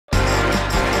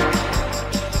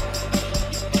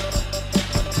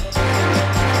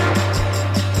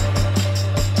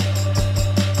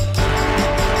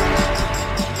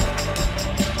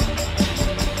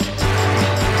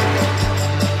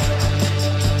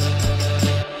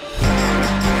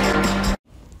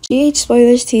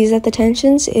Spoilers tease that the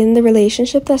tensions in the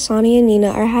relationship that Sonny and Nina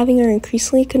are having are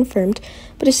increasingly confirmed,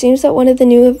 but it seems that one of the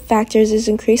new factors is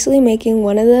increasingly making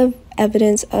one of the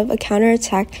evidence of a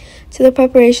counterattack to the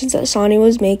preparations that Sonny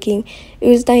was making. It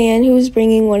was Diane who was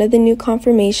bringing one of the new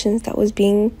confirmations that was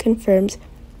being confirmed.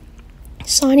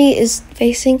 Sonny is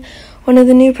facing one of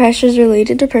the new pressures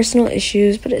related to personal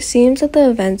issues, but it seems that the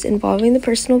events involving the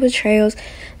personal betrayals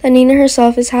that Nina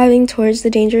herself is having towards the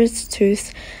dangerous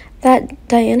truth that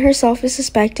Diane herself is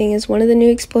suspecting is one of the new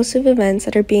explosive events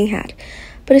that are being had.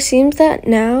 But it seems that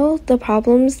now the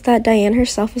problems that Diane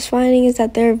herself is finding is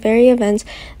that there are very events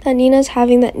that Nina is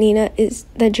having that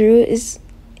Drew is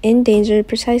in danger,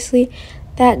 precisely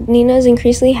that Nina is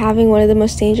increasingly having one of the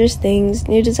most dangerous things.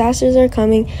 New disasters are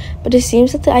coming, but it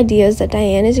seems that the ideas that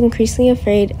Diane is increasingly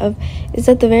afraid of is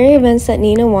that the very events that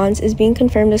Nina wants is being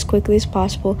confirmed as quickly as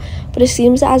possible. But it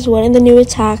seems that as one of the new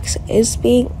attacks is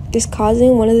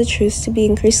causing one of the truths to be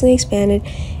increasingly expanded,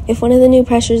 if one of the new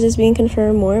pressures is being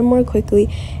confirmed more and more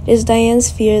quickly, it is Diane's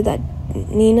fear that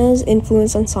Nina's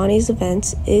influence on Sonny's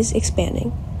events is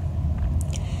expanding.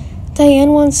 Diane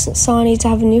wants Sonny to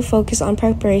have a new focus on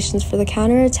preparations for the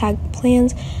counterattack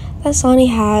plans that Sonny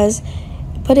has,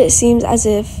 but it seems as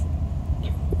if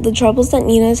the troubles that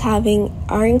Nina is having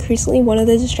are increasingly one of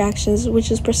the distractions,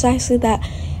 which is precisely that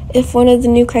if one of the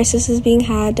new crises is being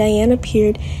had, Diane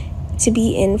appeared to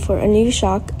be in for a new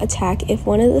shock attack if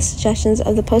one of the suggestions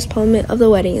of the postponement of the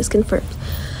wedding is confirmed.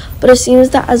 But it seems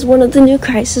that as one of the new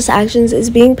crisis actions is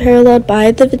being paralleled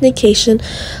by the vindication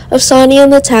of Sonny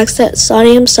and the attacks that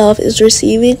Sonny himself is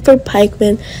receiving from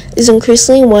Pikeman is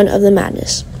increasingly one of the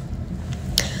madness.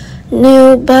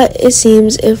 But it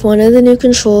seems if one of the new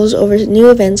controls over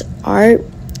new events are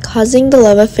causing the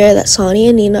love affair that Sonny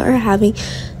and Nina are having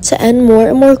to end more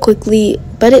and more quickly,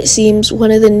 but it seems one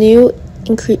of the new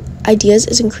ideas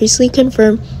is increasingly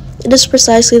confirmed. It is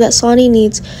precisely that Sonny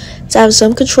needs to have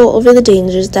some control over the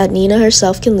dangers that Nina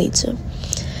herself can lead to.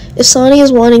 If Sonny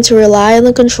is wanting to rely on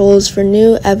the controls for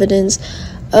new evidence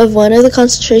of one of the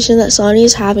concentration that Sonny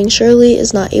is having surely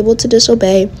is not able to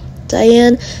disobey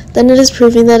Diane, then it is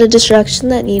proving that a distraction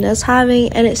that Nina is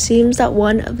having, and it seems that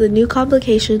one of the new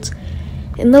complications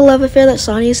in the love affair that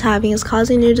Sonny is having is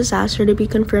causing new disaster to be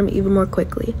confirmed even more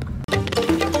quickly.